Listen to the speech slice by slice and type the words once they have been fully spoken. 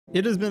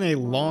It has been a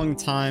long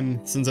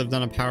time since I've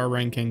done a power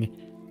ranking.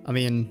 I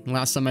mean,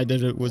 last time I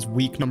did it was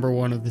week number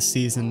 1 of the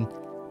season,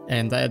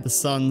 and I had the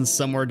Suns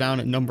somewhere down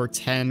at number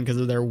 10 because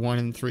of their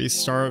 1-3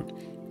 start.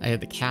 I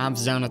had the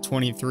Cavs down at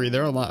 23.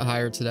 They're a lot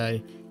higher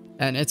today,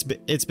 and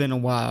it's been a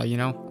while, you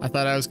know? I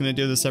thought I was going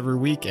to do this every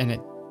week, and it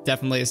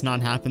definitely has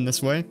not happened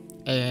this way.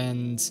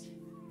 And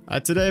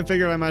today I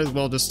figured I might as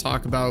well just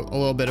talk about a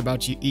little bit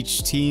about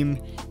each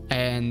team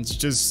and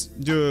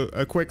just do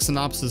a quick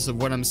synopsis of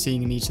what I'm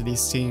seeing in each of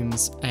these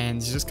teams and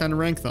just kind of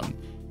rank them.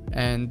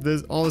 And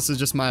all this is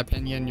just my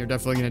opinion. You're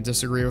definitely going to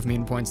disagree with me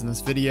in points in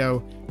this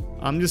video.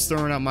 I'm just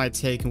throwing out my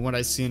take and what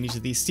I see in each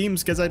of these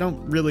teams because I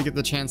don't really get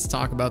the chance to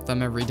talk about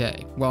them every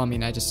day. Well, I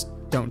mean, I just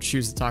don't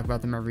choose to talk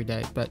about them every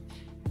day, but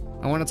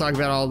I want to talk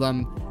about all of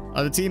them.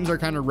 The teams are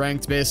kind of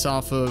ranked based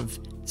off of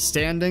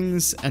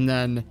standings and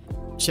then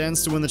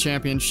chance to win the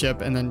championship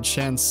and then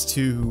chance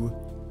to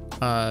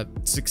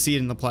succeed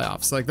in the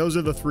playoffs. Like, those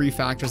are the 3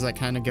 factors that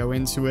kind of go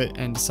into it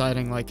and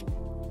deciding like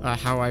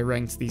how I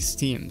ranked these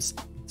teams.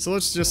 So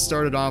let's just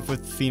start it off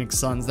with Phoenix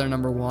Suns. They're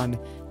number 1.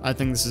 I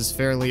think this is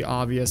fairly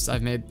obvious.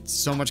 I've made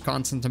so much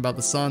content about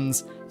the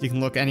Suns. You can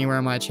look anywhere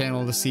on my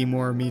channel to see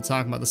more of me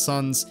talking about the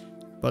Suns.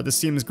 But this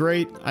team is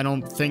great. I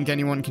don't think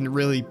anyone can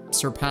really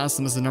surpass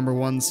them as the number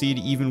 1 seed,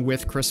 even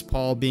with Chris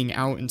Paul being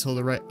out until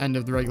the end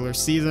of the regular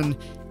season.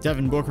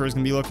 Devin Booker is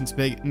going to be looking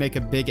to make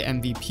a big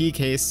MVP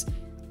case,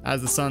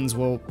 as the Suns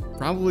will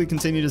probably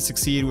continue to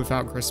succeed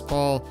without Chris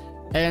Paul.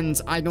 And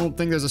I don't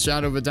think there's a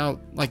shadow of a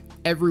doubt, like,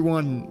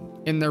 everyone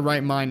in their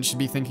right mind should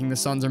be thinking the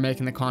Suns are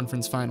making the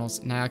conference finals,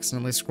 and I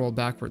accidentally scrolled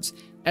backwards.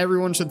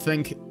 Everyone should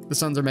think the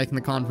Suns are making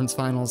the conference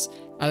finals.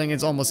 I think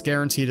it's almost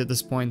guaranteed at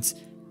this point.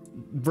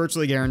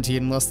 Virtually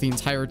guaranteed, unless the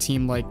entire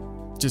team like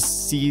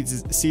just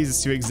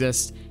ceases to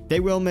exist. They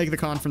will make the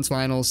conference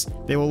finals.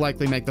 They will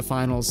likely make the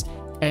finals,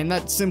 and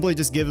that simply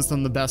just gives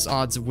them the best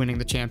odds of winning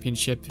the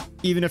championship,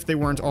 even if they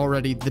weren't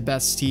already the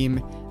best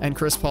team. And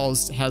Chris Paul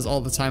has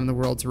all the time in the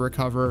world to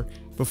recover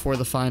before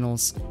the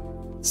finals,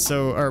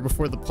 or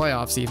before the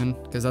playoffs even,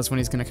 because that's when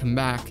he's going to come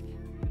back.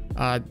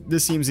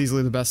 This team's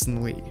easily the best in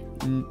the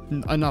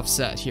league. Enough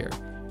said here.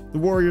 The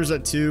Warriors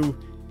at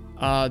 2.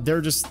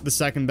 They're just the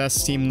second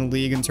best team in the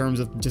league in terms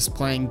of just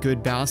playing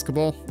good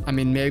basketball. I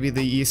mean, maybe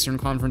the Eastern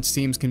Conference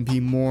teams can be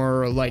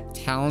more like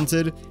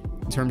talented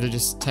in terms of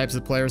just types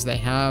of players they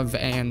have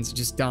and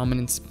just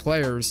dominance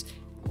players.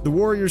 The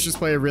Warriors just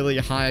play a really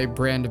high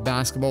brand of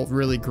basketball,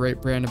 really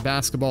great brand of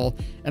basketball,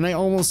 and I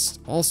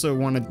almost also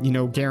want to, you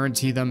know,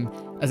 guarantee them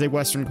as a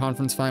Western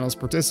Conference Finals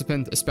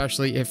participant,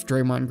 especially if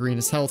Draymond Green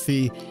is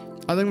healthy.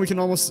 I think we can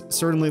almost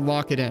certainly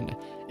lock it in.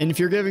 And if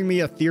you're giving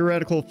me a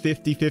theoretical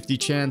 50-50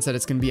 chance that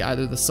it's going to be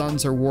either the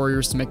Suns or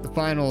Warriors to make the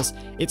finals,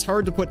 it's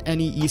hard to put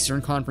any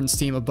Eastern Conference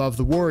team above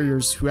the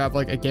Warriors, who have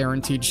like a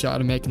guaranteed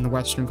shot of making the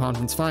Western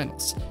Conference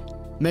Finals.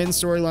 Main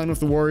storyline with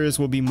the Warriors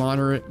will be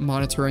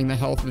monitoring the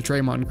health of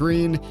Draymond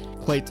Green,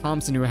 Klay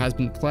Thompson, who has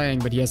been playing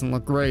but he hasn't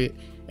looked great,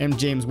 and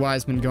James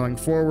Wiseman going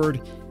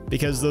forward,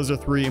 because those are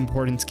 3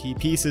 important key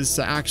pieces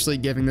to actually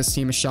giving this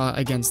team a shot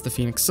against the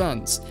Phoenix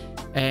Suns.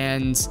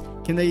 And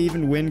can they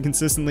even win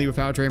consistently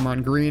without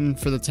Draymond Green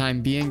for the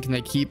time being? Can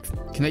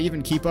they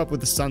even keep up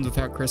with the Suns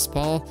without Chris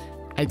Paul?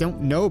 I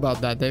don't know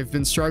about that. They've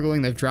been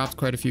struggling. They've dropped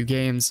quite a few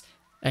games,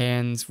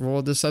 and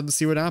we'll just have to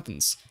see what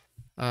happens.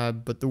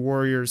 But the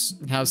Warriors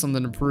have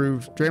something to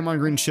prove. Draymond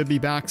Green should be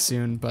back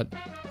soon, but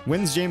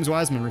when's James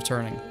Wiseman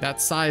returning?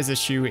 That size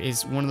issue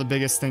is one of the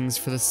biggest things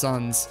for the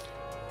Suns,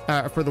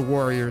 for the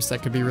Warriors,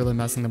 that could be really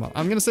messing them up.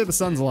 I'm going to say the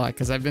Suns a lot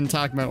because I've been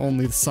talking about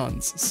only the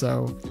Suns.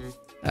 So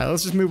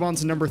let's just move on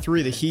to number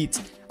 3, the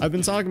Heat. I've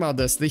been talking about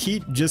this. The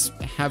Heat just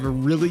have a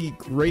really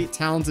great,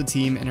 talented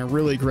team and a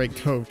really great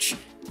coach.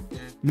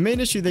 The main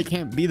issue they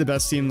can't be the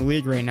best team in the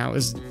league right now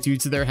is due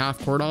to their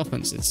half-court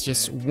offense. It's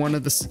just one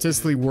of the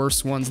statistically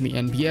worst ones in the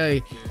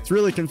NBA. It's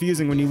really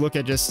confusing when you look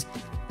at just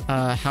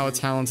how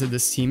talented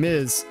this team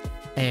is,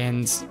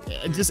 and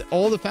just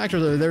all the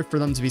factors are there for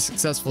them to be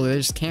successful. They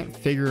just can't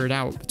figure it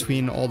out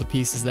between all the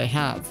pieces they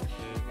have.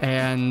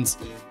 And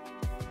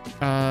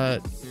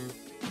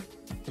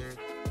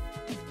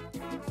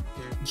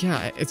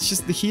yeah, it's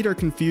just the Heat are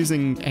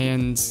confusing,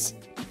 and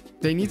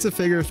they need to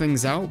figure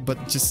things out,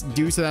 but just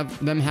due to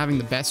them having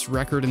the best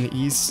record in the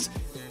East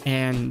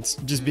and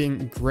just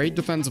being great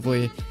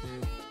defensively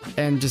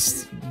and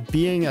just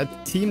being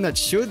a team that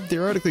should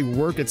theoretically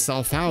work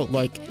itself out,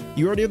 like,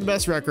 you already have the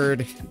best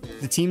record,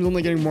 the team's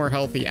only getting more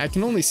healthy. I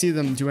can only see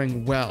them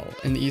doing well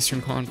in the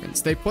Eastern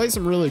Conference. They play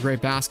some really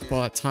great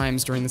basketball at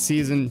times during the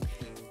season,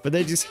 but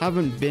they just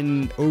haven't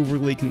been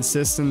overly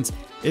consistent.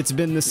 It's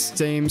been the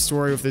same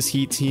story with this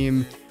Heat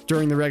team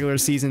during the regular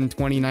season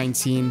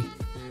 2019.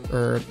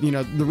 Or, you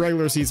know, the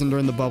regular season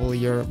during the bubble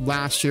year.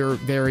 Last year,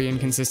 very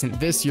inconsistent.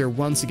 This year,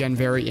 once again,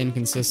 very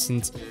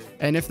inconsistent.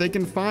 And if they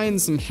can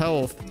find some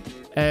health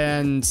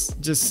and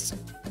just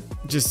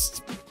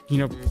you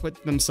know,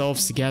 put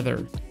themselves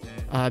together,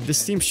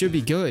 this team should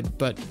be good,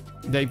 but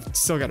they've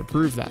still got to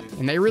prove that.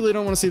 And they really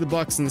don't want to see the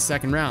Bucks in the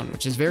second round,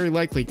 which is very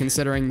likely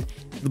considering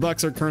The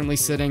Bucks are currently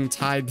sitting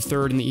tied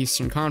third in the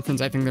Eastern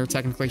Conference. I think they're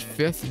technically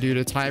fifth due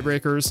to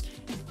tiebreakers.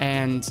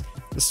 And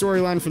the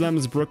storyline for them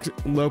is Brook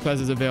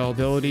Lopez's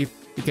availability,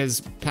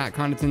 because Pat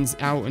Connaughton's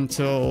out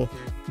until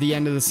the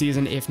end of the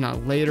season, if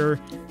not later.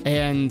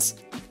 And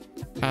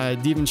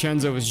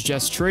DiVincenzo was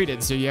just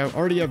traded, so you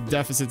already have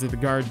deficits at the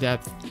guard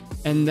depth.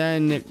 And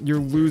then you're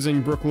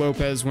losing Brook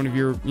Lopez, one of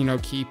your,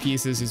 key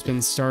pieces who's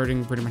been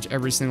starting pretty much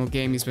every single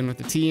game he's been with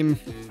the team.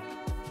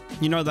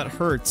 That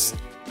hurts.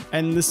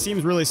 And this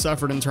team's really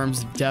suffered in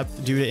terms of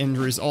depth due to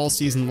injuries all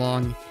season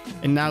long.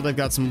 And now they've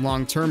got some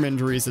long-term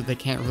injuries that they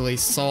can't really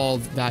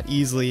solve that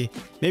easily.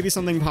 Maybe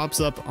something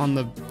pops up on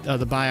the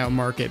buyout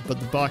market, but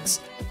the Bucks'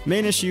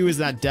 main issue is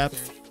that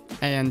depth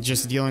and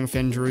just dealing with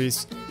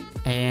injuries.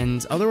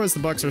 And otherwise,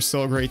 the Bucks are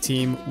still a great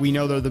team. We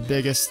know they're the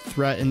biggest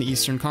threat in the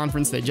Eastern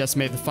Conference. They just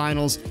made the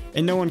finals,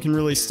 and no one can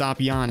really stop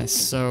Giannis.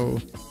 So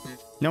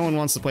no one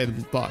wants to play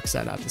the Bucks,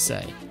 I'd have to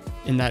say,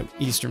 in that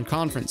Eastern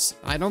Conference.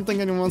 I don't think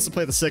anyone wants to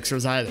play the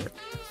Sixers either.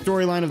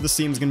 Storyline of this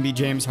team is going to be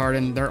James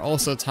Harden. They're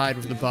also tied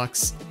with the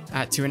Bucks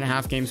at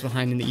 2.5 games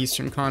behind in the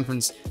Eastern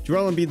Conference.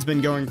 Joel Embiid's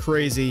been going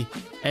crazy,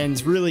 and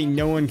really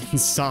no one can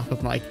stop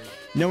him.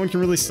 No one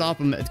can really stop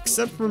him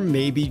except for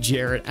maybe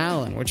Jarrett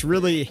Allen, which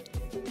really,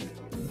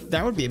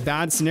 that would be a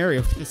bad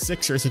scenario for the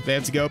Sixers if they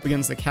have to go up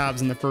against the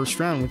Cavs in the first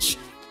round, which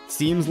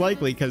seems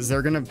likely because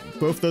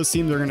both those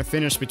teams are going to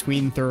finish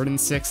between 3rd and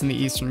 6th in the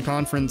Eastern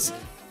Conference.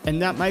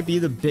 And that might be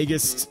the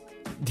biggest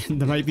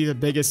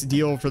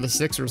deal for the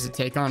Sixers, to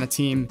take on a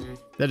team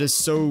that is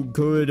so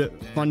good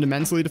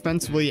fundamentally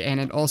defensively, and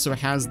it also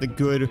has the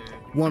good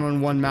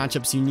one-on-one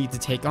matchups you need to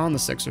take on the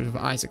Sixers, with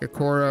Isaac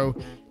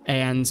Okoro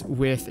and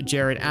with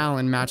Jarrett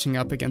Allen matching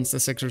up against the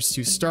Sixers'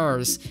 2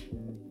 stars.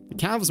 The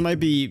Cavs might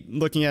be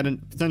looking at a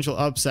potential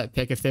upset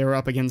pick if they were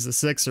up against the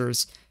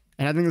Sixers,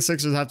 and I think the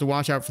Sixers have to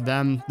watch out for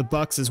them. The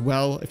Bucks as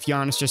well. If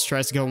Giannis just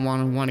tries to go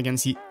one-on-one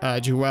against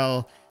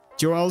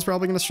Joel's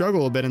probably going to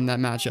struggle a bit in that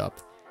matchup.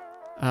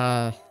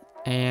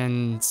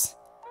 And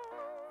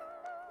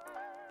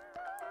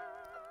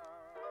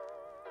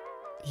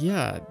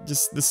yeah,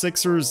 just the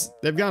Sixers,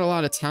 they've got a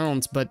lot of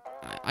talent, but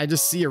I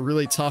just see a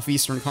really tough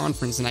Eastern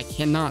Conference, and I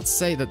cannot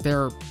say that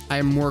I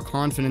am more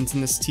confident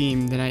in this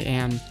team than I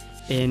am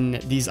in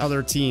these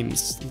other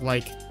teams,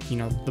 like,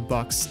 the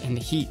Bucks and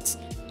the Heat.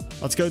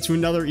 Let's go to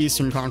another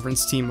Eastern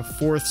Conference team, a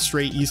 4th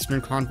straight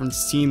Eastern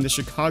Conference team, the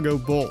Chicago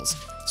Bulls.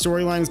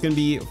 Storyline is going to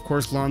be, of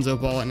course, Lonzo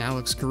Ball and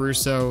Alex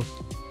Caruso.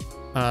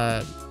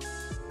 The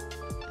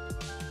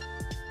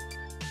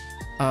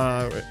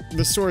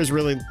story is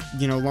really,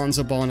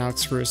 Lonzo Ball and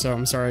Alex Caruso.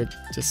 I'm sorry,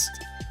 just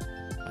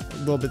a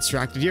little bit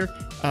distracted here.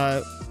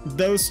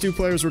 Those 2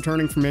 players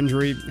returning from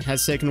injury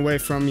has taken away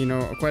from,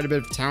 quite a bit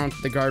of talent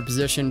at the guard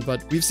position,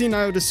 but we've seen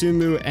Ayo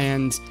Dosunmu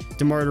and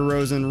DeMar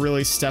DeRozan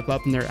really step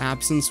up in their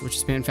absence, which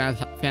has been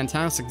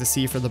fantastic to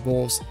see for the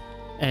Bulls.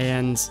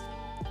 And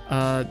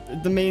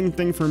the main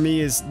thing for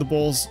me is the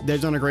Bulls, they've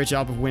done a great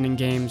job of winning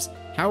games.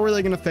 How are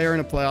they going to fare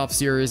in a playoff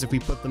series if we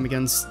put them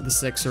against the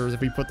Sixers,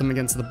 if we put them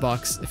against the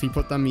Bucks, if we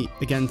put them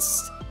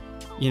against,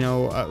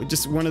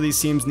 just one of these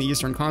teams in the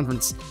Eastern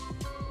Conference?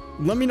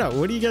 Let me know.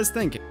 What do you guys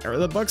think? Are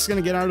the Bucks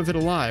going to get out of it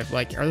alive?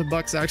 Are the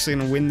Bucks actually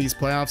going to win these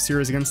playoff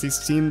series against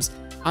these teams?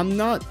 I'm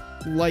not,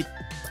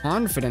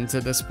 confident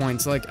at this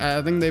point.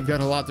 I think they've got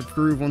a lot to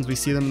prove once we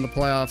see them in the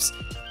playoffs.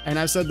 And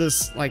I've said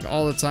this,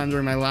 all the time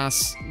during my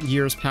last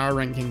year's power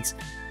rankings.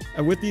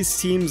 With these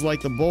teams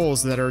like the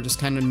Bulls that are just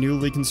kind of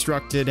newly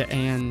constructed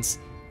and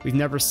we've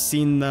never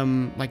seen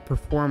them,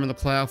 perform at the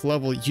playoff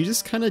level, you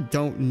just kind of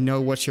don't know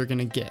what you're going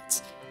to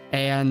get.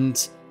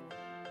 And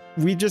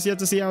we just yet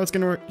to see how it's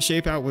going to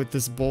shape out with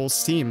this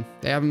Bulls team.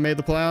 They haven't made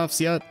the playoffs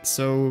yet,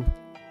 so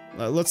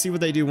let's see what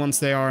they do once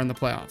they are in the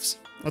playoffs.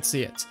 Let's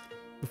see it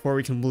before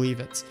we can believe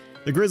it.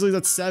 The Grizzlies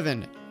at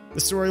 7. The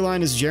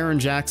storyline is Jaren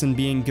Jackson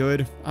being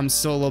good. I'm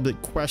still a little bit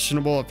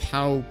questionable of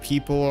how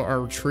people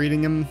are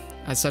treating him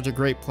as such a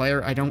great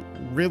player. I don't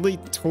really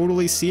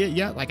totally see it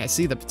yet. I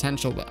see the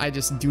potential, but I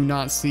just do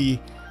not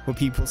see what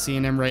people see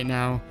in him right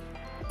now.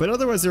 But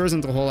otherwise, there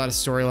isn't a whole lot of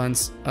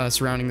storylines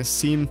surrounding this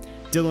team.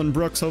 Dillon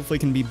Brooks hopefully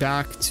can be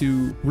back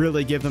to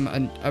really give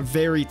them a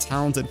very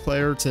talented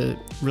player to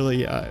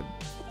really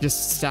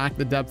just stack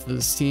the depth of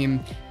this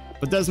team.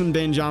 But Desmond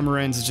Bane, John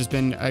Morant has just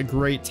been a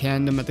great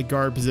tandem at the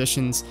guard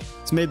positions.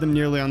 It's made them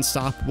nearly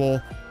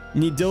unstoppable.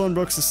 You need Dillon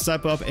Brooks to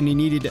step up, and you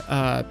needed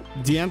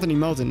DeAnthony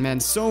Melton. Man,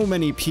 so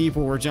many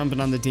people were jumping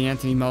on the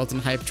DeAnthony Melton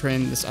hype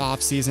train this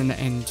offseason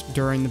and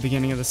during the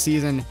beginning of the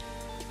season.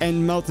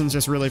 And Melton's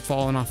just really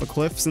fallen off a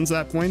cliff since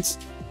that point.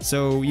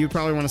 So you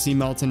probably want to see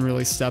Melton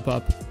really step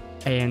up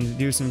and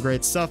do some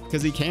great stuff,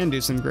 because he can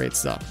do some great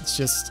stuff. It's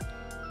just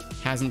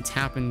hasn't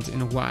happened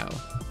in a while.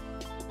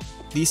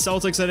 The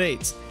Celtics at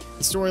 8.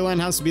 The storyline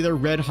has to be their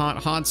red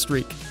hot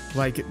streak.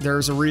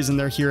 There's a reason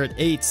they're here at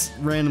 8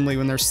 randomly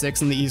when they're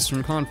 6 in the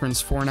Eastern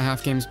Conference,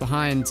 4.5 games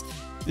behind.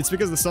 It's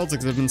because the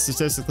Celtics have been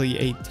statistically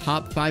a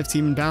top 5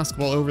 team in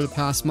basketball over the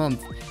past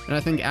month. And I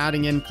think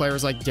adding in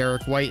players like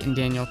Derek White and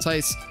Daniel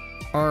Tice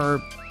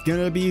are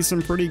gonna be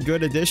some pretty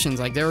good additions.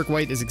 Like, Derek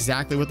White is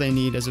exactly what they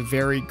need as a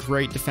very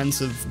great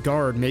defensive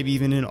guard, maybe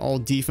even an all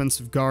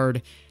defensive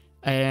guard.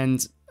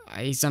 And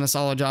he's done a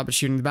solid job at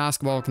shooting the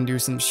basketball, can do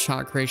some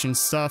shot creation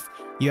stuff.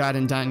 You add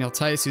in Daniel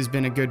Theis, who's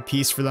been a good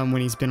piece for them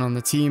when he's been on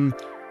the team.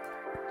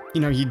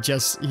 You know,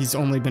 he's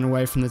only been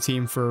away from the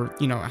team for,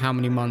 you know, how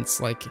many months?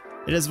 Like,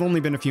 it has only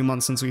been a few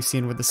months since we've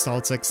seen with the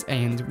Celtics,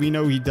 and we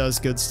know he does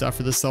good stuff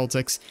for the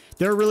Celtics.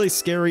 They're a really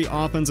scary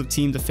offensive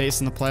team to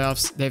face in the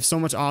playoffs. They have so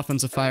much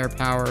offensive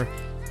firepower,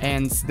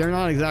 and they're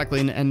not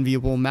exactly an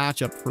enviable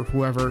matchup for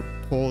whoever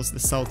pulls the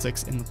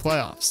Celtics in the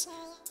playoffs.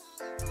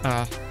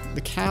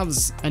 The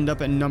Cavs end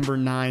up at number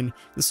 9.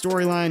 The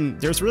storyline,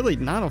 there's really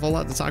not a whole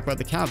lot to talk about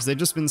the Cavs. They've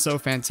just been so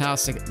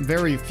fantastic.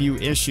 Very few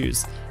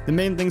issues. The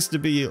main things to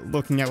be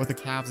looking at with the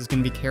Cavs is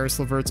going to be Caris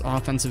LeVert's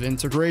offensive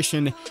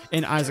integration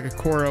and Isaac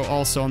Okoro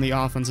also on the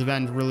offensive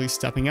end really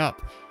stepping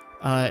up.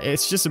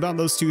 It's just about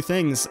those two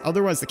things.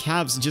 Otherwise, the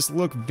Cavs just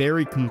look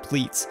very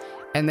complete.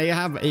 And they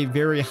have a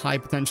very high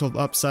potential of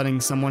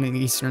upsetting someone in the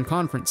Eastern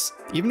Conference.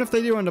 Even if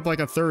they do end up like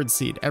a 3rd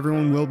seed,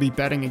 everyone will be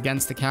betting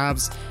against the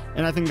Cavs,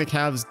 and I think the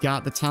Cavs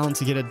got the talent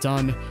to get it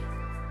done.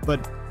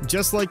 But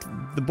just like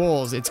the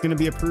Bulls, it's going to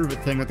be a prove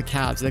it thing with the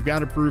Cavs. They've got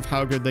to prove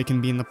how good they can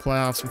be in the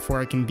playoffs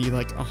before I can be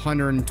like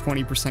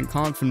 120%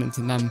 confident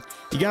in them.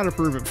 You got to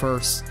prove it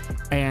first,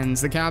 and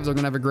the Cavs are going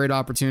to have a great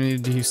opportunity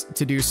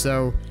to do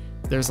so.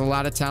 There's a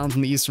lot of talent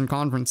in the Eastern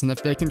Conference, and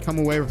if they can come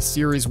away with a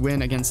series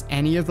win against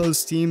any of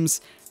those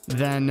teams,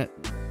 then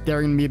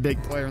they're going to be a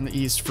big player in the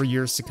East for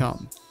years to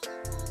come.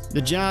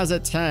 The Jazz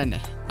at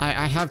 10.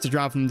 I have to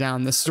drop them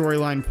down. The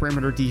storyline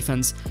perimeter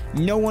defense.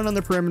 No one on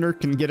the perimeter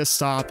can get a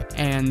stop,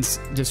 and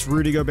just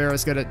Rudy Gobert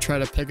has got to try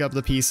to pick up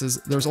the pieces.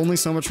 There's only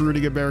so much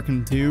Rudy Gobert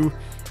can do,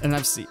 and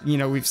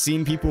we've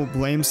seen people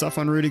blame stuff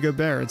on Rudy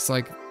Gobert. It's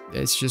like,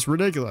 it's just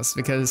ridiculous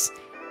because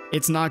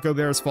it's not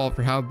Gobert's fault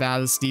for how bad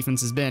this defense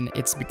has been.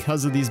 It's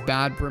because of these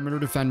bad perimeter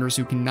defenders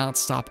who cannot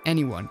stop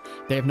anyone.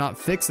 They have not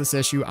fixed this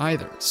issue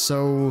either.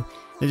 So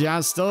the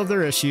Jazz still have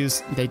their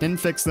issues. They didn't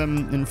fix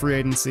them in free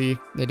agency.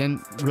 They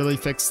didn't really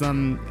fix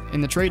them in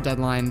the trade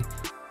deadline.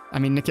 I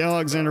mean, Nickeil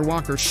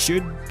Alexander-Walker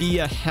should be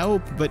a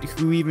help, but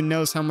who even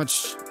knows how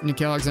much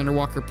Nickeil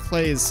Alexander-Walker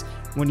plays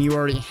when you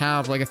already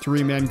have like a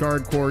 3-man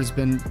guard core who's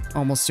been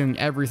almost doing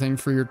everything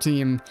for your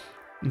team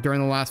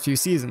during the last few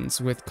seasons,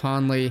 with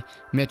Conley,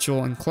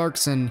 Mitchell, and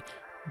Clarkson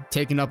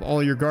taking up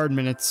all your guard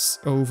minutes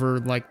over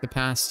like the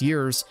past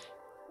years.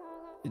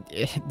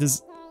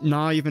 Does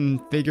not even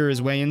figure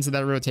his way into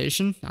that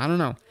rotation? I don't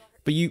know.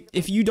 But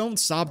if you don't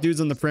stop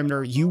dudes on the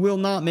perimeter, you will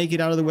not make it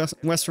out of the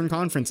Western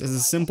Conference. It's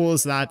as simple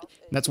as that.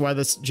 That's why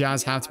the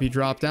Jazz have to be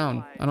dropped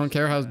down. I don't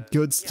care how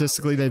good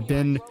statistically they've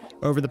been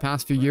over the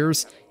past few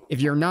years. If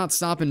you're not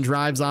stopping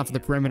drives off of the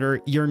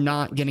perimeter, you're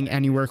not getting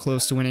anywhere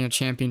close to winning a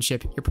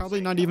championship. You're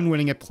probably not even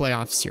winning a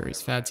playoff series,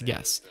 if I had to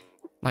guess.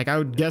 Like, I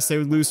would guess they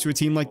would lose to a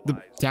team like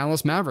the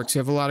Dallas Mavericks, who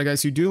have a lot of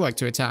guys who do like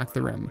to attack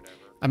the rim.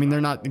 I mean,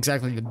 they're not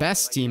exactly the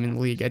best team in the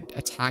league at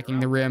attacking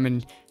the rim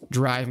and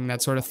driving,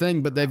 that sort of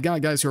thing, but they've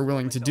got guys who are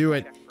willing to do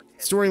it.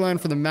 Storyline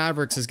for the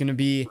Mavericks is going to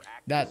be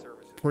that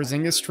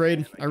Porzingis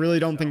trade. I really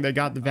don't think they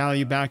got the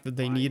value back that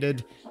they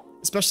needed,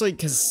 especially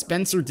because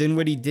Spencer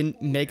Dinwiddie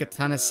didn't make a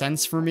ton of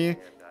sense for me.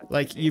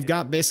 Like, you've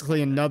got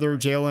basically another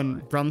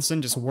Jalen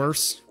Brunson, just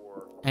worse.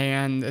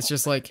 And it's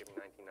just like,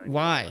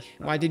 why?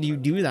 Why did you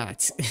do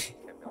that?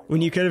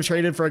 When you could have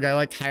traded for a guy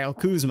like Kyle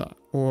Kuzma,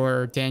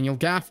 or Daniel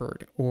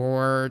Gafford,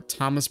 or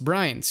Thomas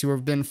Bryant, who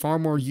have been far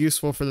more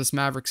useful for this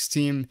Mavericks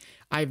team.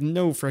 I have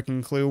no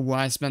freaking clue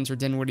why Spencer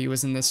Dinwiddie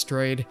was in this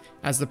trade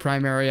as the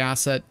primary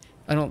asset.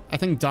 I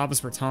think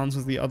Davis Bertans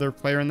was the other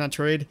player in that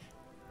trade.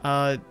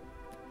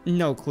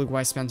 No clue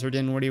why Spencer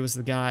Dinwiddie was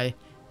the guy.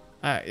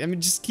 I mean,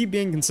 just keep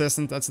being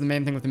consistent. That's the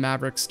main thing with the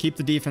Mavericks. Keep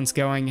the defense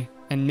going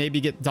and maybe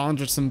get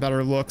Doncic some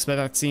better looks, but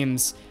that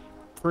seems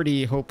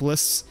pretty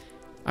hopeless.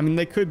 I mean,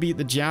 they could beat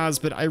the Jazz,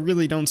 but I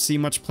really don't see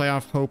much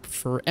playoff hope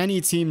for any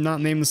team not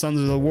named the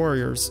Suns or the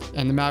Warriors,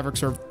 and the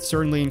Mavericks are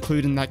certainly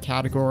included in that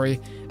category.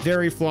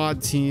 Very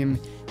flawed team.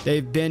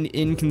 They've been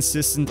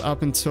inconsistent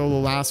up until the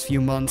last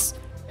few months,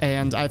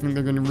 and I think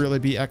they're going to really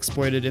be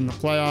exploited in the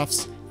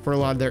playoffs for a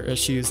lot of their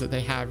issues that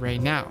they have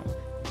right now.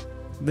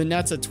 The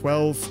Nets at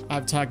 12,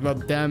 I've talked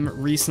about them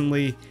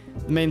recently.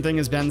 The main thing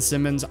is Ben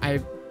Simmons.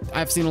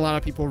 I've seen a lot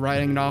of people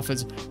writing it off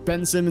as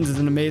Ben Simmons is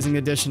an amazing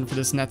addition for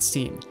this Nets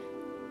team.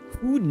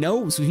 Who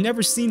knows? We've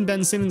never seen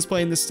Ben Simmons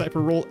play in this type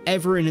of role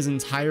ever in his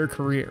entire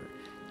career.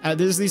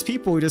 There's these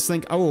people who just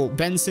think, oh,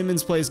 Ben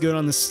Simmons plays good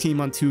on this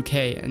team on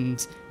 2K,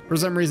 and for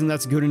some reason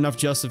that's good enough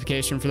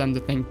justification for them to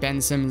think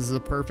Ben Simmons is a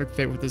perfect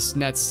fit with this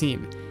Nets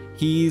team.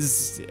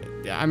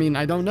 I mean,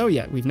 I don't know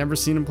yet. We've never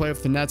seen him play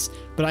with the Nets,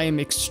 but I am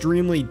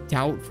extremely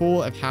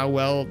doubtful of how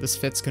well this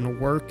fit's going to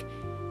work.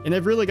 And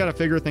they've really got to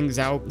figure things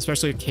out,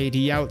 especially with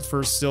KD out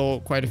for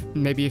still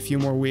maybe a few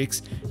more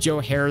weeks. Joe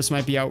Harris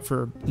might be out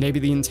for maybe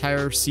the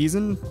entire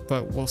season,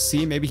 but we'll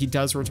see. Maybe he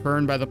does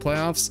return by the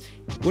playoffs.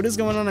 What is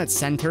going on at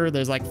center?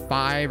 There's like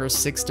 5 or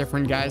 6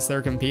 different guys that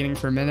are competing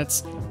for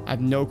minutes. I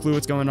have no clue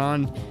what's going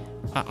on.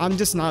 I'm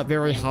just not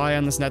very high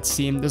on this Nets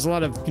team. There's a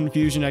lot of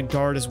confusion at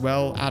guard as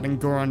well, adding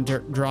Goran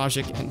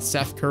Dragic and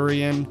Seth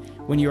Curry in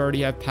when you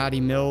already have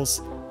Patty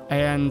Mills.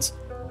 And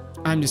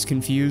I'm just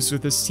confused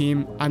with this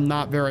team. I'm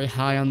not very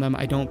high on them.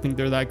 I don't think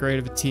they're that great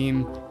of a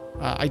team.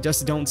 I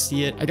just don't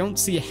see it. I don't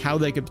see how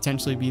they could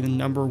potentially be the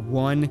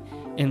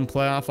 #1 in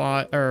playoff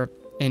or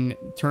in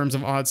terms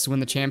of odds to win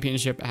the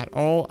championship at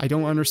all. I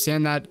don't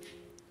understand that.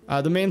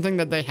 The main thing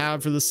that they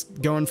have for this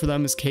going for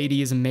them is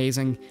KD is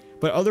amazing.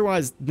 But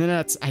otherwise, the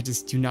Nets, I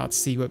just do not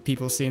see what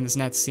people see in this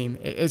Nets team.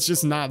 It's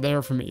just not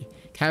there for me.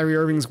 Kyrie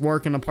Irving's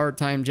working a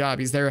part-time job.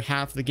 He's there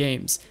half the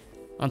games.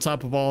 On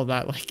top of all of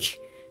that, like,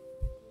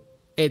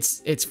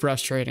 it's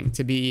frustrating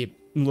to be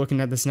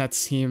looking at this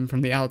Nets team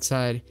from the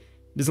outside.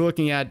 Just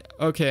looking at,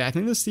 okay, I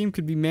think this team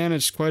could be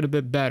managed quite a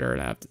bit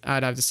better,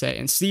 I'd have to say.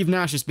 And Steve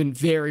Nash has been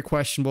very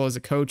questionable as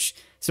a coach,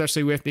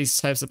 especially with these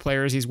types of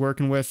players he's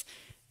working with.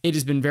 It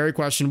has been very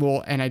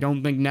questionable, and I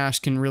don't think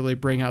Nash can really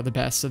bring out the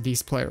best of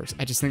these players.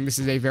 I just think this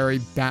is a very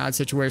bad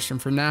situation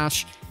for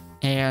Nash.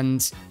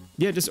 And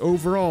yeah, just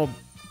overall,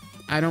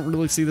 I don't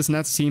really see this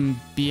Nets team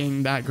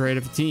being that great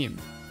of a team.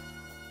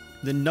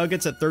 The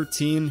Nuggets at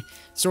 13,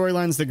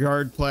 storyline's the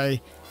guard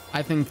play.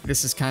 I think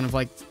this is kind of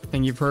like the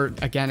thing you've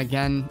heard again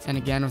and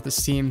again with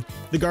this team.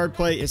 The guard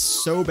play is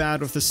so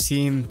bad with this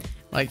team.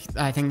 Like,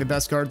 I think the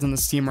best guards on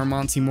this team are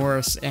Monty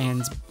Morris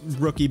and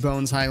rookie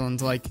Bones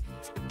Highland. Like,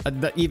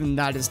 even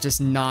that is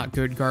just not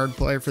good guard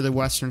play for the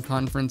Western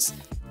Conference.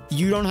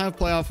 You don't have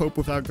playoff hope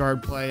without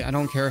guard play. I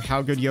don't care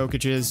how good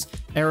Jokic is.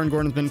 Aaron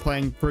Gordon's been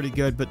playing pretty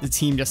good, but the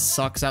team just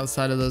sucks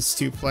outside of those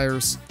two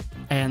players.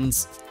 And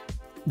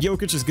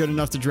Jokic is good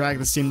enough to drag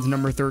this team to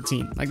number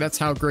 13. Like, that's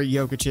how great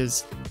Jokic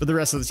is. But the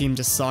rest of the team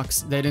just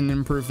sucks. They didn't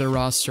improve their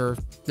roster.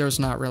 There's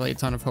not really a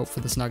ton of hope for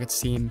this Nuggets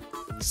team.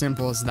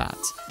 Simple as that.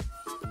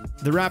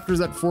 The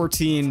Raptors at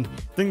 14,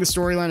 I think the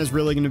storyline is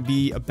really going to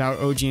be about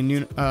OG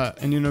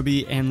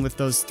Anunoby and with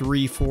those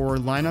 3-4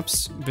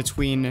 lineups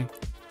between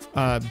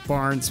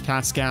Barnes,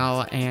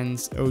 Pascal,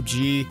 and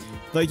OG.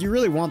 Like, you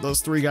really want those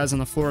three guys on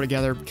the floor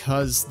together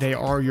because they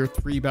are your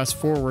three best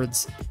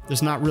forwards.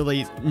 There's not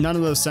really, none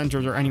of those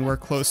centers are anywhere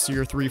close to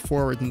your three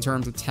forwards in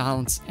terms of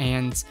talent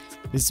and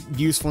his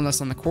usefulness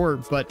on the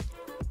court, but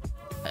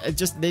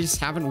they just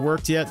haven't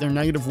worked yet. They're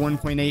negative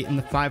 1.8 in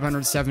the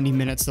 570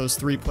 minutes those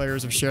three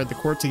players have shared the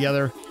court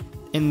together.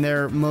 In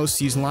their most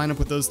used lineup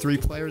with those three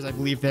players, I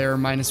believe they're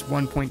minus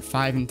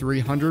 1.5 in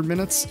 300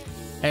 minutes.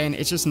 And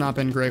it's just not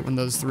been great when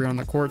those three are on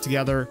the court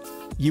together.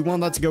 You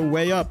want that to go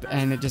way up,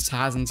 and it just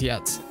hasn't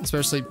yet.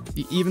 Especially,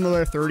 even though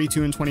they're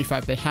 32 and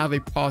 25, they have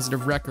a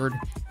positive record.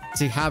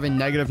 To have a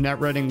negative net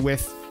rating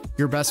with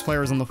your best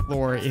players on the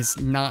floor is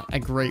not a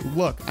great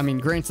look. I mean,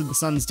 granted, the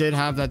Suns did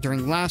have that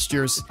during last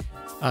year's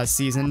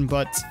season,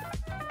 but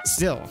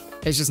still,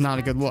 it's just not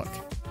a good look.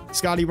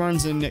 Scottie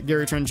Barnes and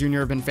Gary Trent Jr.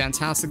 have been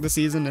fantastic this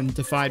season and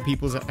defied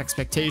people's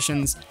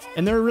expectations,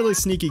 and they're a really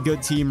sneaky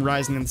good team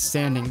rising in the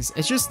standings.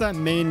 It's just that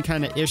main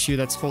kind of issue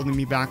that's holding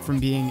me back from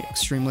being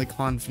extremely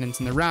confident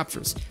in the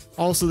Raptors.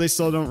 Also, they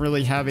still don't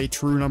really have a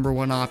true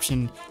 #1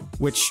 option,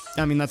 which,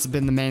 I mean, that's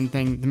been the main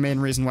thing, the main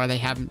reason why they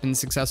haven't been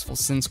successful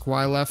since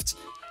Kawhi left.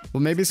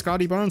 Well, maybe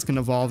Scottie Barnes can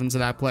evolve into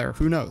that player.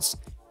 Who knows?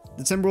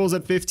 The Timberwolves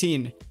at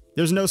 15.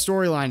 There's no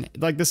storyline.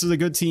 Like, this is a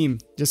good team.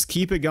 Just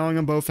keep it going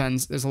on both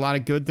ends. There's a lot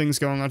of good things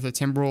going on for the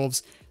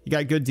Timberwolves. You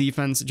got good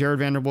defense. Jared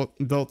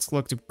Vanderbilt's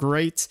looked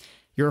great.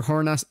 You're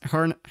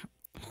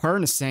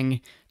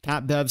harnessing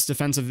Pat Bev's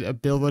defensive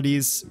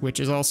abilities, which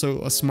is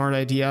also a smart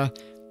idea.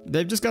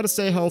 They've just got to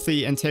stay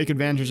healthy and take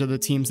advantage of the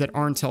teams that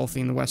aren't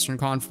healthy in the Western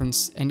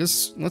Conference. And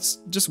let's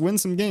just win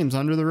some games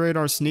under the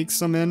radar, sneak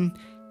some in.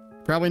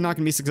 Probably not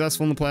going to be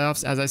successful in the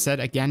playoffs. As I said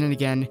again and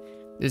again,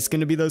 it's going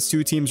to be those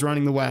two teams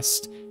running the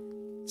West.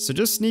 So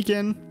just sneak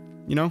in,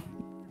 you know,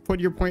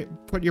 put your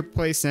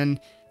place in,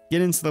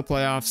 get into the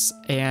playoffs,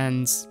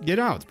 and get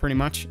out, pretty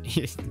much.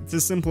 It's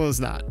as simple as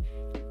that.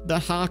 The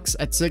Hawks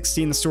at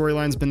 16, the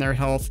storyline's been their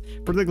health,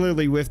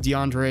 particularly with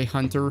DeAndre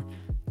Hunter.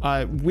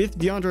 With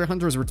DeAndre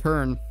Hunter's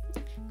return,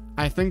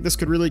 I think this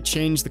could really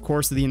change the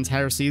course of the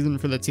entire season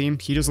for the team.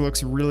 He just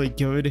looks really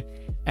good,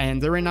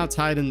 and they're right now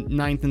tied in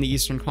 9th in the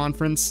Eastern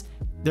Conference.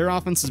 Their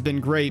offense has been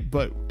great,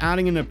 but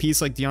adding in a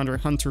piece like DeAndre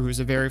Hunter, who's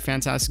a very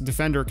fantastic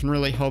defender, can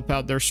really help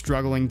out their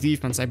struggling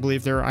defense. I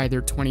believe they're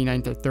either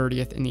 29th or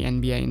 30th in the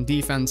NBA in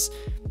defense.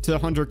 So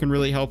Hunter can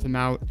really help him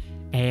out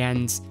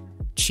and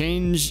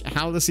change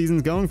how the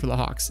season's going for the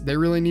Hawks. They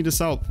really need his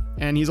help,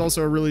 and he's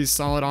also a really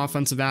solid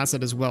offensive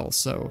asset as well.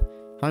 So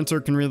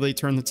Hunter can really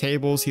turn the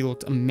tables. He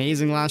looked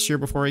amazing last year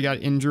before he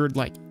got injured.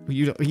 Like,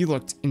 he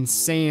looked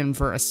insane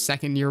for a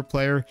second-year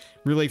player.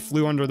 Really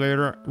flew under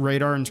the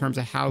radar in terms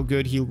of how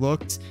good he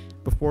looked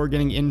before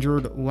getting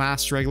injured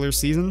last regular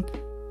season.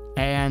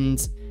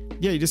 And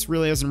yeah, he just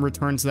really hasn't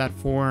returned to that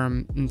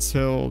form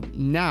until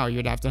now,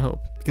 you'd have to hope.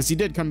 Because he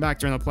did come back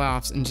during the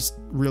playoffs and just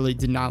really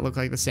did not look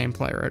like the same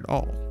player at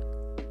all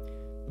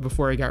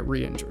before he got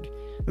re-injured.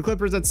 The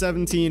Clippers at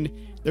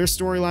 17, their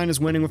storyline is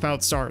winning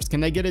without stars. Can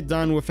they get it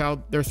done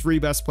without their three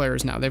best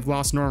players now? They've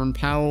lost Norman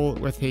Powell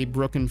with a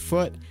broken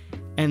foot,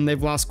 and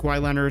they've lost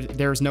Kawhi Leonard.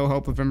 There's no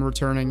hope of him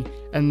returning.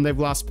 And they've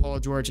lost Paul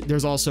George.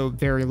 There's also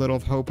very little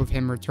hope of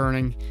him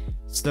returning.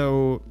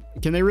 So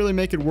can they really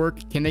make it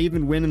work? Can they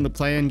even win in the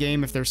play-in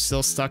game if they're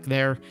still stuck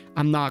there?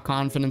 I'm not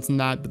confident in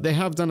that, but they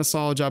have done a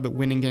solid job at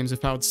winning games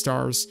without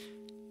stars.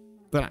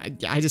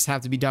 But I just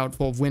have to be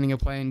doubtful of winning a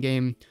play-in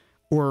game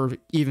or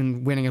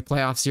even winning a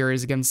playoff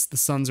series against the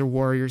Suns or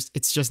Warriors.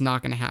 It's just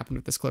not going to happen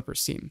with this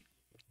Clippers team.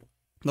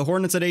 The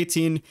Hornets at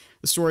 18,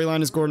 the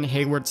storyline is Gordon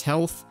Hayward's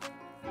health.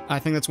 I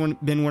think that's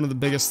been one of the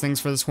biggest things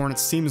for this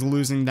Hornets team, is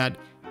losing that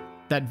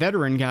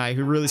veteran guy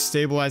who really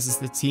stabilizes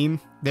the team.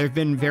 They've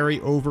been very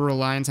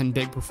over-reliant on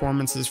big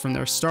performances from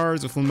their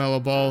stars with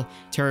LaMelo Ball,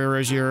 Terry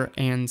Rozier,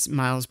 and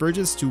Miles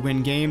Bridges to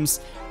win games,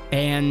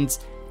 and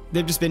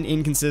they've just been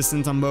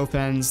inconsistent on both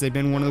ends. They've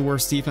been one of the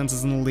worst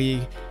defenses in the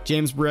league.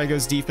 James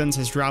Borrego's defense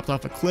has dropped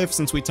off a cliff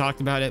since we talked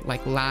about it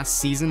like last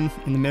season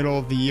in the middle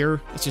of the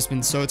year. It's just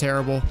been so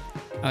terrible.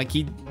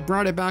 He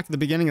brought it back at the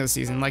beginning of the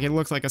season. Like, it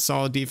looked like a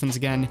solid defense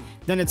again.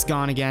 Then it's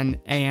gone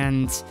again.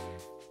 And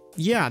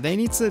yeah, they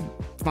need to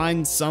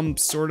find some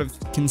sort of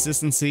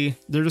consistency.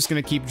 They're just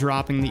going to keep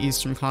dropping the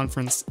Eastern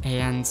Conference.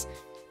 And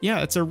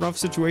yeah, it's a rough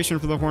situation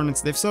for the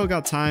Hornets. They've still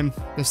got time.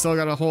 They've still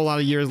got a whole lot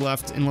of years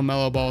left in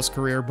LaMelo Ball's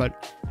career.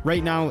 But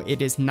right now,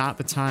 it is not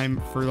the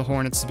time for the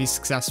Hornets to be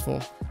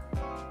successful.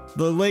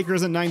 The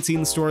Lakers at 19,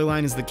 the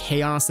storyline is the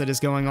chaos that is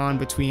going on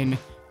between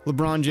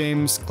LeBron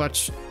James,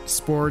 Clutch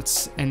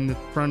Sports, and the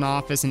front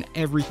office and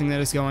everything that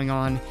is going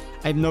on.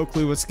 I have no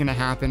clue what's going to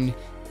happen.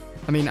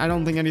 I mean, I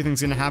don't think anything's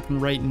going to happen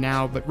right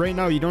now, but right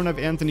now you don't have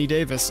Anthony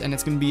Davis, and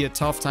it's going to be a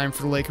tough time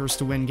for the Lakers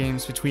to win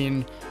games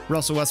between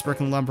Russell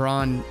Westbrook and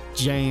LeBron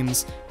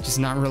James, just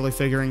not really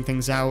figuring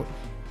things out.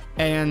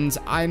 And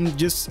I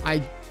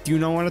do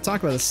not want to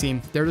talk about this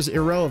team. They're just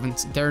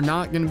irrelevant. They're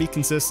not going to be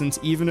consistent,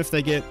 even if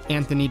they get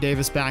Anthony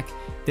Davis back.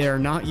 They are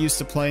not used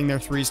to playing their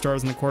three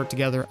stars in the court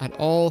together at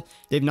all.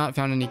 They've not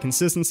found any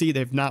consistency.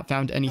 They've not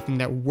found anything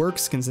that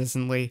works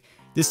consistently.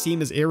 This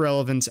team is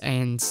irrelevant,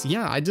 and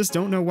yeah, I just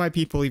don't know why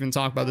people even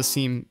talk about this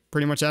team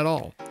pretty much at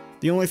all.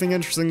 The only thing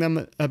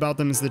interesting about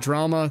them is the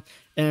drama,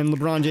 and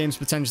LeBron James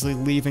potentially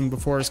leaving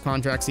before his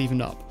contract's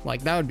even up.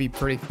 Like, that would be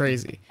pretty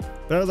crazy.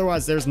 But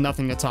otherwise, there's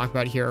nothing to talk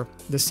about here.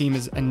 This team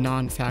is a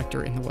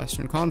non-factor in the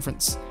Western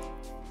Conference.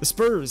 The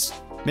Spurs,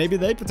 maybe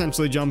they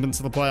potentially jump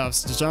into the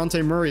playoffs.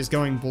 DeJounte Murray is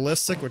going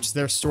ballistic, which is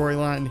their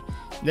storyline.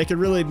 They could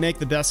really make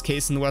the best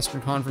case in the Western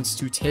Conference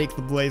to take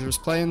the Blazers'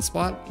 play-in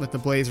spot. With the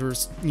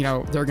Blazers, you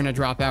know, they're going to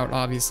drop out,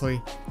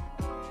 obviously.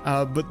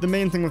 But the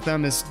main thing with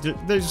them is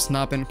they've just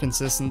not been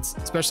consistent,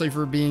 especially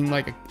for being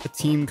like a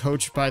team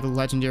coached by the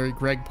legendary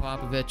Greg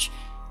Popovich.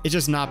 It's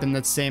just not been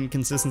that same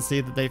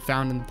consistency that they've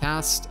found in the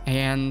past,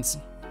 and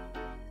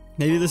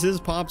maybe this is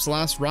Pop's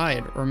last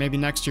ride, or maybe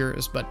next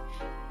year's, but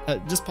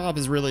just Pop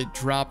has really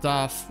dropped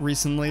off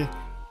recently.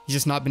 He's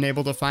just not been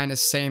able to find a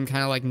same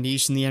kind of like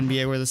niche in the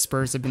NBA where the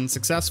Spurs have been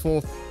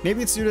successful.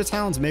 Maybe it's due to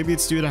talent, maybe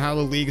it's due to how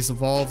the league has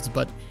evolved,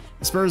 but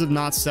the Spurs have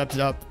not stepped it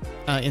up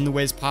in the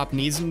ways Pop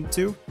needs them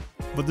to.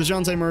 But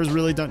DeJounte Murray's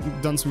really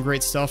done some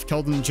great stuff.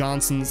 Keldon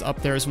Johnson's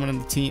up there as one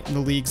of the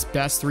league's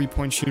best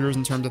three-point shooters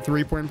in terms of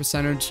three-point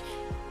percentage.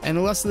 And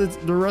the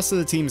rest of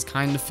the team is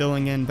kind of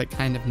filling in, but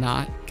kind of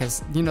not.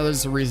 Because, you know,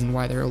 there's a reason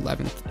why they're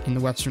 11th in the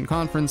Western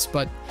Conference.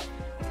 But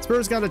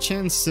Spurs got a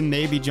chance to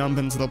maybe jump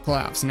into the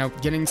playoffs. You know,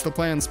 getting to the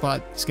play-in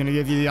spot is going to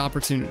give you the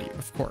opportunity,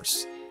 of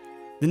course.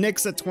 The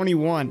Knicks at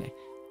 21.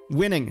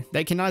 Winning.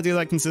 They cannot do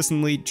that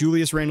consistently.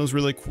 Julius Randle's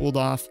really cooled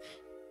off.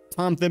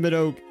 Tom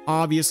Thibodeau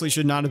obviously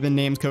should not have been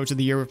named Coach of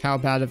the Year with how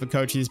bad of a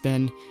coach he's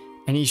been.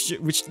 And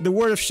which the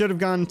award should have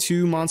gone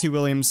to Monty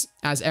Williams,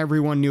 as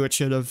everyone knew it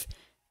should have.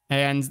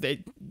 And the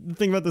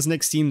thing about this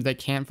Knicks team, they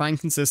can't find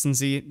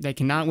consistency, they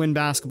cannot win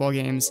basketball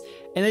games,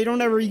 and they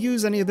don't ever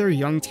use any of their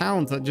young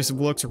talent that just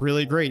looks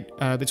really great.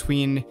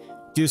 Between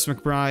Deuce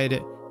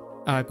McBride,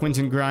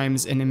 Quentin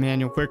Grimes, and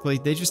Emmanuel Quickley,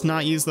 they just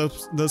not use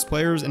those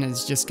players, and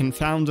it's just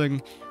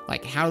confounding.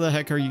 Like, how the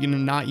heck are you going to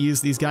not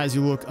use these guys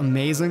who look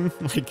amazing?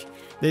 Like,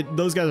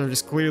 those guys are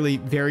just clearly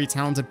very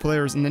talented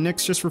players, and the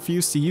Knicks just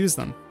refuse to use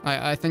them.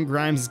 I think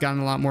Grimes has gotten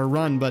a lot more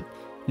run, but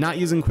not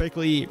using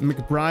Quickley,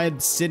 McBride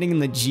sitting in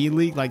the G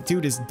League, like,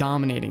 dude is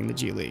dominating the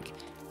G League.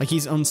 Like,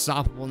 he's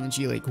unstoppable in the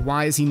G League.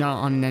 Why is he not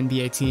on an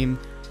NBA team?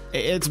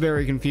 It's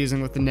very confusing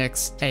with the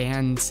Knicks,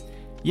 and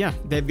yeah,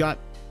 they've got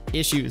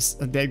issues.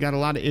 They've got a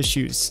lot of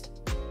issues.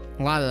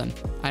 A lot of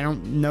them. I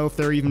don't know if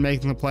they're even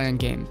making the play-in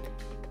game.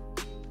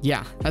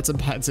 Yeah, that's a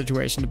bad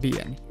situation to be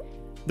in.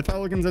 The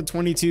Pelicans at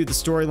 22, the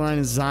storyline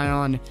is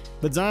Zion,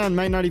 but Zion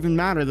might not even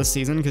matter this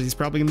season because he's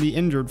probably going to be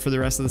injured for the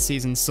rest of the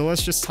season. So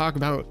let's just talk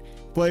about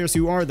players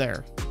who are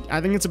there. I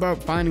think it's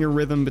about finding a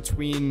rhythm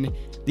between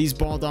these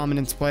ball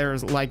dominance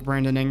players like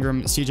Brandon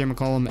Ingram, CJ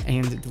McCollum,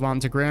 and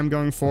Devonta Graham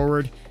going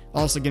forward.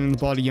 Also getting the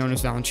ball to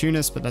Jonas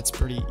Valanciunas, but that's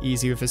pretty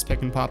easy with his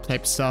pick and pop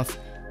type stuff.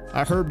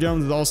 Herb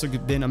Jones has also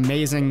been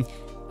amazing.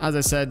 As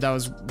I said, that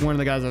was one of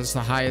the guys that was the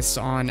highest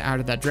on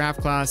out of that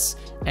draft class.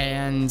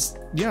 And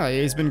yeah,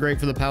 he's been great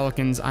for the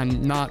Pelicans.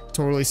 I'm not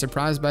totally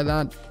surprised by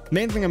that.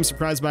 Main thing I'm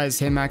surprised by is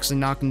him actually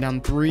knocking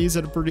down threes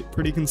at a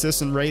pretty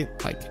consistent rate.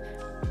 Like,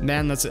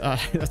 man, that's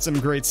some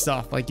great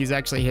stuff. Like, he's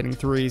actually hitting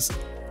threes,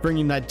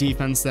 bringing that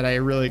defense that I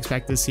really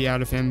expect to see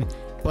out of him,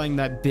 playing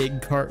that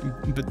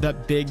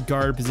big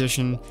guard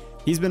position.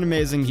 He's been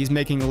amazing. He's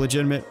making a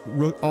legitimate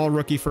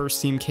all-rookie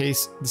first-team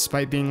case,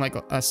 despite being like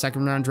a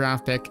second-round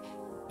draft pick.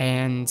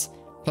 And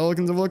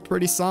Pelicans have looked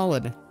pretty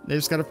solid. They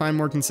just got to find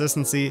more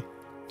consistency.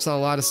 Saw a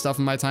lot of stuff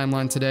in my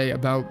timeline today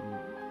about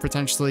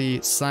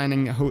potentially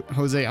signing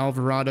Jose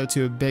Alvarado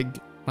to a big,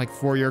 like,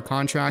 4-year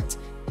contract.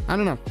 I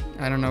don't know.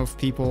 I don't know if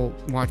people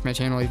watch my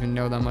channel even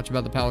know that much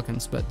about the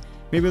Pelicans, but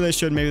maybe they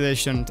should, maybe they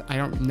shouldn't. I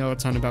don't know a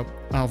ton about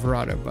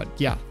Alvarado, but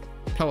yeah,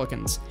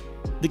 Pelicans.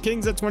 The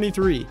Kings at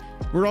 23.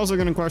 We're also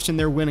going to question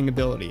their winning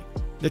ability.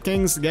 The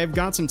Kings, they've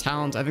got some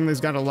talent. I think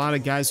they've got a lot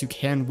of guys who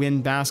can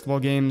win basketball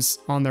games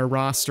on their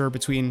roster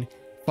between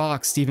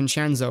Fox,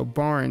 DiVincenzo,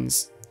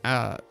 Barnes,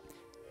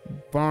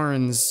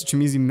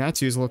 Chimizi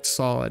Matthews looked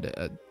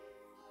solid.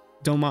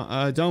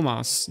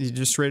 Domas, you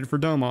just traded for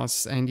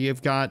Domas, and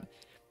you've got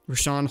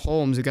Rashawn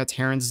Holmes, you've got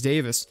Terrence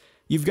Davis.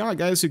 You've got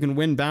guys who can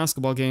win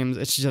basketball games.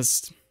 It's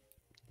just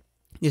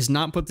is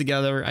not put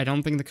together. I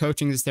don't think the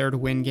coaching is there to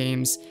win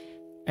games,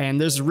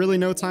 and there's really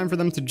no time for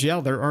them to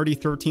gel. They're already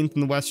 13th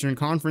in the Western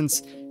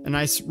Conference, and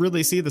I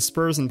really see the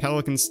Spurs and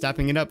Pelicans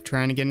stepping it up,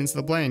 trying to get into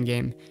the play-in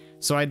game.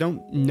 So I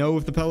don't know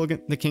if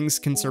the Kings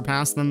can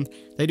surpass them.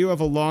 They do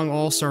have a long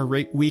All-Star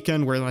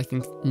weekend where I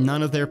think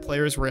none of their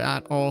players were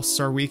at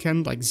All-Star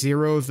weekend. Like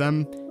 0 of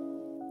them,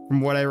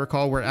 from what I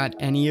recall, were at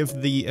any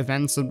of the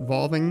events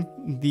involving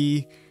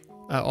the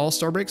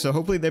All-Star break. So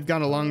hopefully they've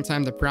got a long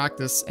time to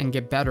practice and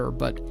get better.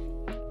 But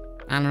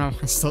I don't know.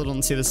 I still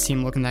don't see this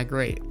team looking that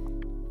great.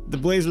 The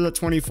Blazers at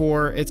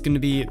 24, it's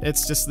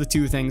just the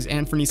two things.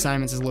 Anthony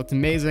Simons has looked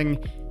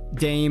amazing.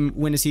 Dame,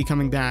 when is he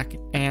coming back?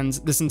 And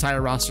this entire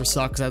roster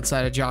sucks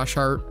outside of Josh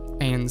Hart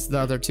and the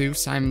other two,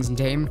 Simons and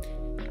Dame.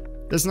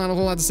 There's not a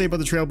whole lot to say about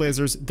the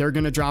Trailblazers. They're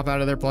going to drop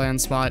out of their play-in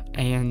spot,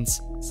 and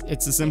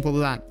it's as simple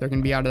as that. They're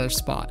going to be out of their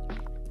spot.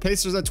 The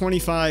Pacers at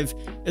 25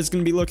 is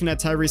going to be looking at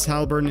Tyrese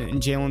Halliburton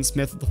and Jalen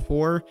Smith at the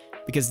 4,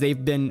 because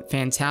they've been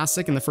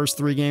fantastic in the first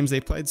 3 games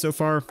they played so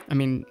far. I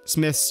mean,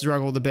 Smith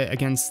struggled a bit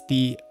against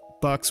the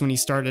Bucks when he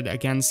started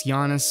against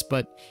Giannis,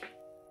 but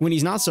when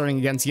he's not starting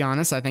against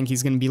Giannis, I think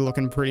he's going to be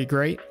looking pretty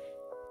great.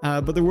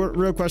 But the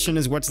real question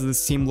is, what does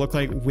this team look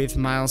like with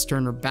Miles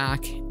Turner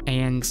back?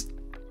 And,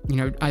 you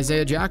know,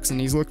 Isaiah Jackson,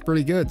 he's looked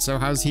pretty good. So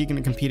how's he going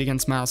to compete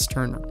against Miles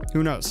Turner?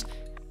 Who knows?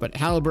 But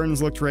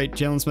Halliburton's looked great,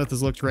 Jalen Smith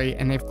has looked great,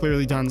 and they've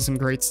clearly done some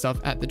great stuff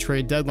at the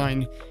trade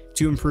deadline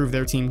to improve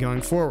their team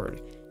going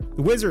forward.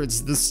 The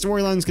Wizards, the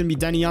storyline is going to be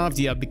Deni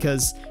Avdija,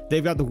 because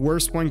they've got the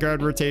worst point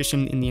guard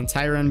rotation in the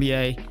entire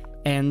NBA,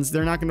 and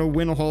they're not going to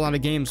win a whole lot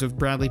of games with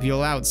Bradley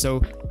Beal out.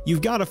 So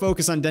you've got to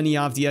focus on Deni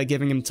Avdija,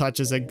 giving him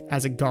touch as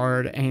a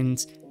guard,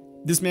 and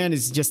this man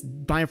is just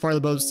by far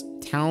the most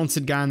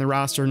talented guy on the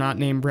roster, not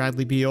named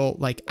Bradley Beal.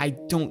 Like, I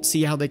don't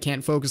see how they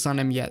can't focus on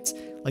him yet.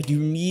 Like, you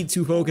need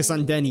to focus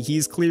on Deni.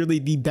 He's clearly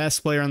the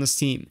best player on this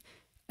team,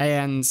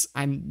 and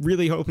I'm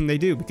really hoping they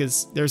do,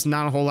 because there's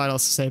not a whole lot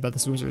else to say about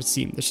this Wizards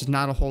team. There's just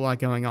not a whole lot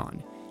going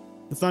on.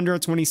 The Thunder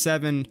at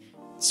 27.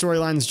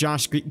 Storylines,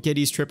 Josh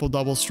Giddey's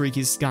triple-double streak.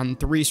 He's gotten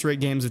 3 straight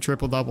games of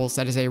triple-doubles.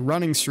 That is a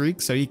running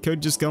streak, so he could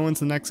just go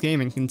into the next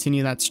game and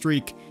continue that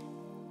streak.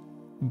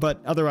 But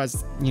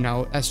otherwise, you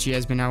know, SGA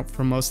has been out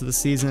for most of the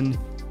season.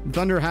 The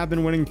Thunder have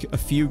been winning a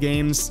few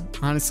games.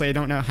 Honestly, I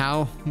don't know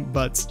how,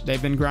 but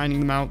they've been grinding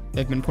them out.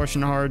 They've been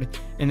pushing hard,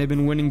 and they've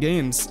been winning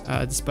games,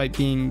 despite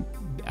being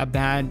a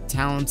bad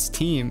talent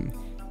team.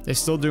 They're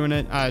still doing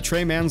it.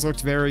 Trey Mann's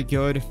looked very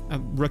good. A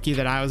rookie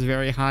that I was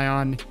very high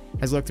on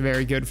has looked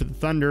very good for the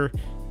Thunder.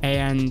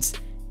 And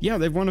yeah,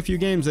 they've won a few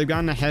games. They've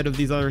gotten ahead of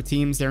these other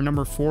teams. They're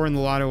number 4 in the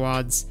lotto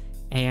odds,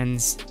 and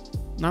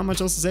not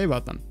much else to say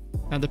about them.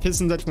 The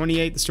Pistons at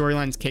 28, the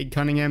storyline's Cade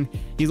Cunningham.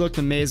 He looked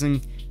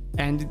amazing,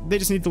 and they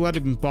just need to let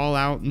him ball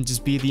out and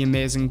just be the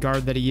amazing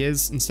guard that he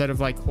is, instead of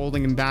like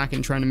holding him back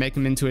and trying to make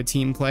him into a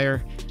team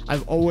player.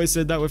 I've always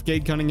said that with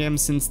Cade Cunningham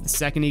since the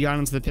second he got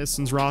into the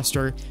Pistons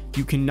roster.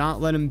 You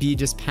cannot let him be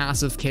just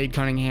passive Cade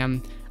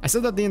Cunningham. I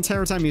said that the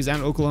entire time he was at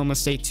Oklahoma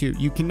State too.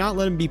 You cannot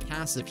let him be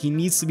passive. He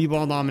needs to be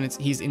ball dominant.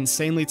 He's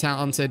insanely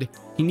talented.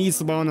 He needs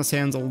the ball in his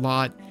hands a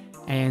lot.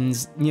 And,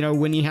 you know,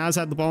 when he has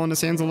had the ball in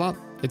his hands a lot,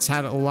 it's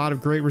had a lot of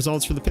great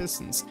results for the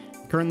Pistons.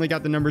 Currently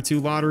got the number 2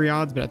 lottery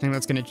odds, but I think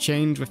that's going to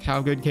change with how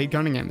good Cade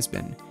Cunningham has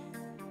been.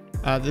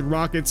 The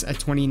Rockets at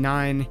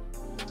 29.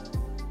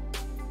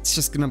 It's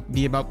just going to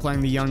be about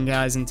playing the young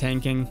guys and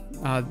tanking.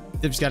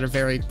 They've just got a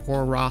very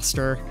poor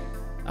roster.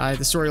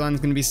 The storyline is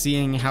going to be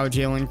seeing how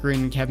Jalen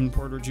Green and Kevin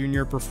Porter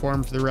Jr.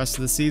 perform for the rest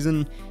of the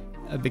season,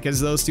 because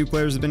those 2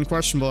 players have been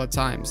questionable at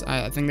times.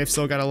 I think they've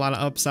still got a lot of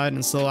upside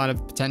and still a lot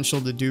of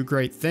potential to do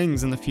great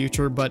things in the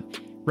future, but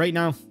right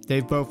now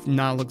they've both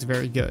not looked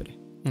very good,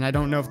 and I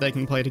don't know if they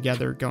can play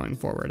together going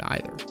forward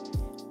either.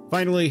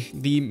 Finally,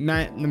 the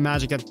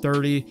Magic at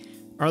 30.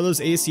 Are those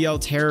ACL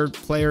tear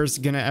players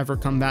going to ever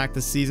come back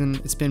this season?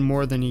 It's been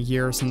more than a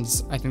year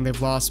since I think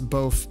they've lost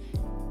both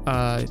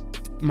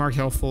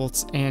Markelle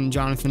Fultz and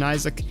Jonathan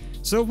Isaac.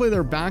 So hopefully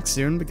they're back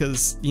soon,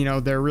 because, you know,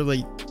 they're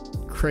really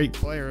great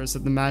players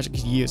that the Magic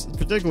could use,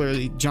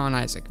 particularly John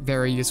Isaac,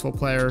 very useful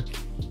player.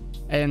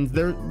 And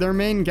their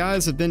main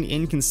guys have been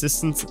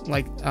inconsistent.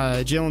 Like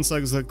Jalen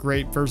Suggs looked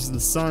great versus the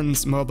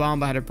Suns. Mo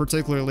Bamba had a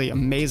particularly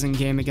amazing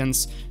game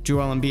against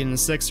Joel Embiid and the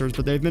Sixers,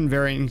 but they've been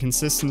very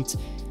inconsistent.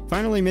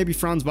 Finally, maybe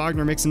Franz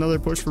Wagner makes another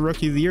push for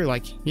Rookie of the Year.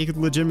 Like, he could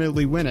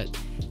legitimately win it.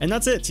 And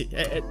that's it.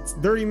 It's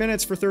 30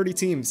 minutes for 30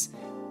 teams.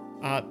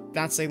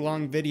 That's a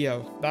long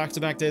video.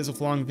 Back-to-back days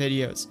with long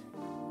videos.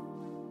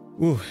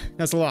 Ooh,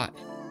 that's a lot.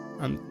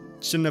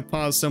 Shouldn't have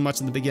paused so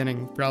much at the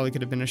beginning. Probably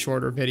could have been a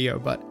shorter video,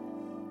 but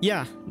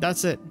yeah,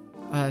 that's it.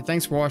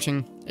 Thanks for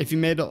watching. If you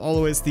made it all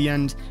the way to the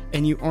end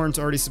and you aren't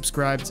already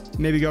subscribed,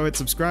 maybe go hit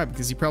subscribe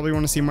because you probably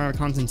want to see more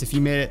content if you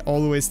made it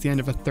all the way to the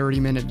end of a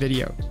 30-minute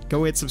video.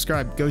 Go hit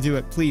subscribe. Go do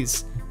it,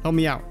 please. Help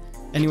me out.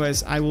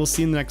 Anyways, I will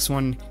see you in the next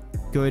one.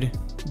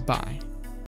 Goodbye.